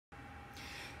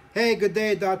Hey, good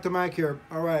day, Dr. Mike here.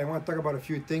 All right, I want to talk about a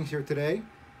few things here today.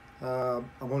 I'm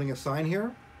holding a sign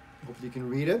here. Hopefully, you can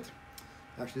read it.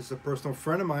 Actually, this is a personal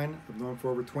friend of mine. I've known him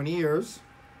for over 20 years.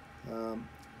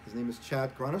 His name is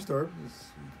Chad Chronister.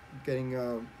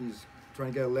 He's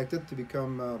trying to get elected to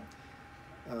become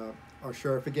our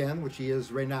sheriff again, which he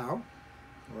is right now.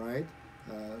 All right.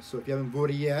 So if you haven't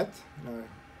voted yet,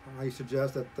 I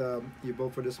suggest that you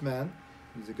vote for this man.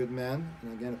 He's a good man,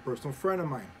 and again, a personal friend of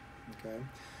mine. Okay.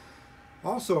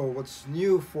 Also, what's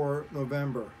new for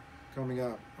November coming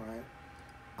up, all right?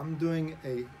 I'm doing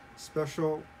a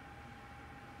special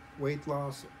weight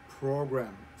loss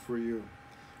program for you.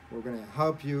 We're going to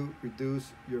help you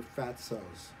reduce your fat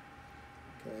cells,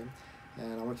 okay?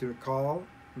 And I want you to call,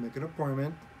 make an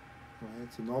appointment, right?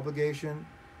 It's an obligation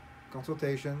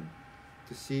consultation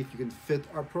to see if you can fit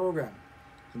our program.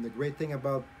 And the great thing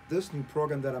about this new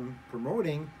program that I'm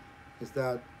promoting is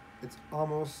that it's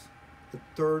almost a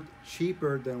third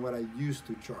cheaper than what I used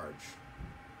to charge.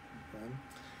 Okay?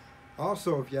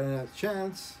 Also, if you hadn't had a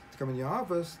chance to come in the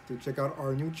office to check out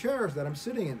our new chairs that I'm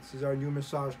sitting in, these are our new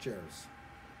massage chairs.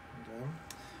 Okay?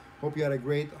 Hope you had a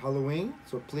great Halloween.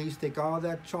 So please take all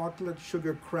that chocolate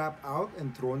sugar crap out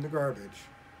and throw in the garbage.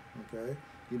 Okay?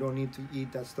 You don't need to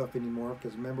eat that stuff anymore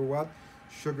because remember what?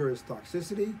 Sugar is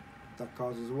toxicity. That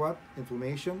causes what?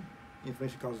 Inflammation.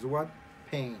 Inflammation causes what?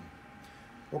 Pain.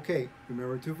 Okay,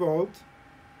 remember to vote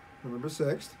November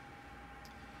 6th.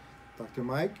 Dr.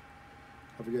 Mike,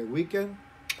 have a great weekend.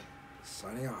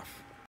 Signing off.